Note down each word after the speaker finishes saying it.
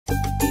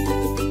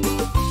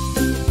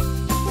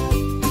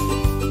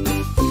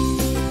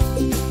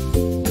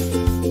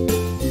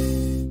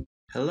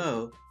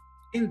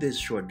In this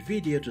short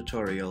video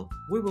tutorial,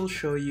 we will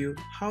show you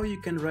how you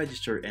can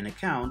register an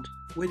account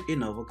with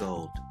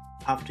InnovaGold.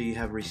 After you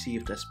have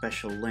received a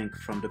special link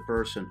from the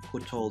person who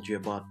told you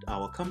about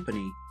our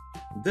company,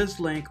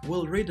 this link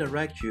will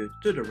redirect you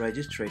to the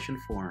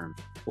registration form.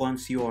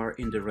 Once you are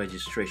in the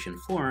registration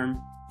form,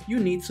 you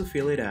need to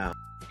fill it out.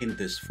 In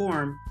this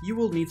form, you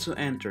will need to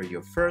enter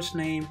your first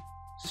name,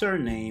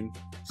 surname,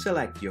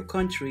 select your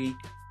country,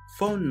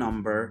 phone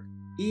number,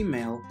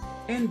 email,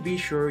 and be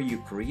sure you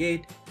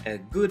create a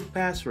good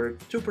password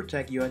to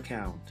protect your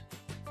account.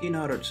 In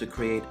order to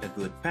create a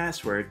good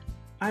password,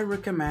 I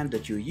recommend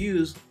that you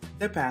use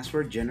the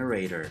password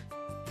generator.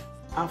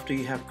 After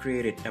you have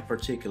created a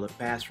particular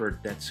password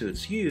that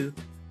suits you,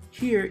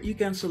 here you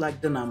can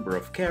select the number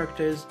of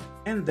characters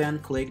and then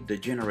click the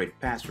Generate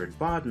Password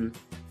button,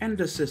 and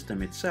the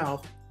system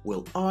itself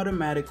will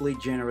automatically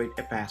generate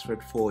a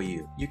password for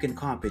you. You can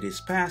copy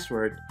this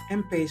password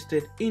and paste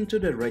it into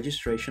the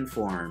registration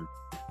form.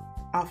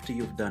 After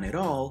you've done it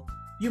all,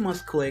 you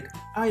must click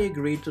I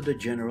agree to the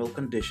general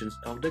conditions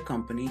of the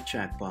company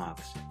checkbox.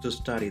 To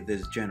study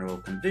these general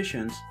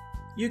conditions,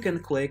 you can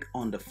click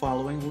on the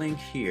following link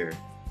here,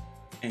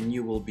 and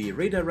you will be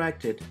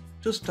redirected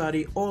to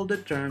study all the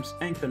terms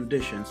and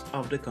conditions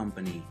of the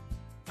company.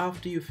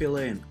 After you fill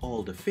in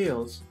all the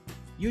fields,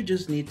 you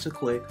just need to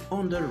click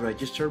on the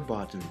Register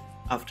button.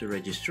 After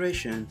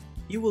registration,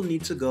 you will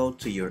need to go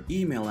to your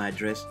email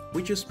address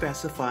which you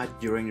specified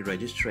during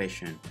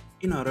registration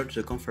in order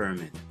to confirm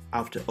it.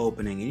 After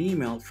opening an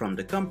email from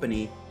the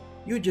company,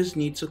 you just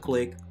need to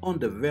click on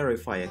the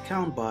Verify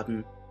Account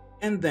button,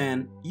 and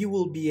then you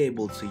will be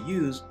able to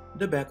use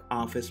the back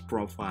office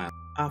profile.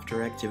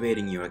 After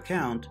activating your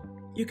account,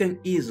 you can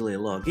easily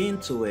log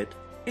into it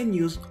and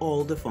use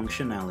all the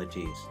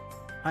functionalities.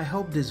 I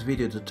hope this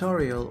video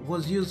tutorial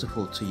was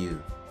useful to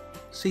you.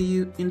 See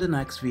you in the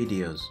next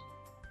videos.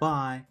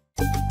 Bye!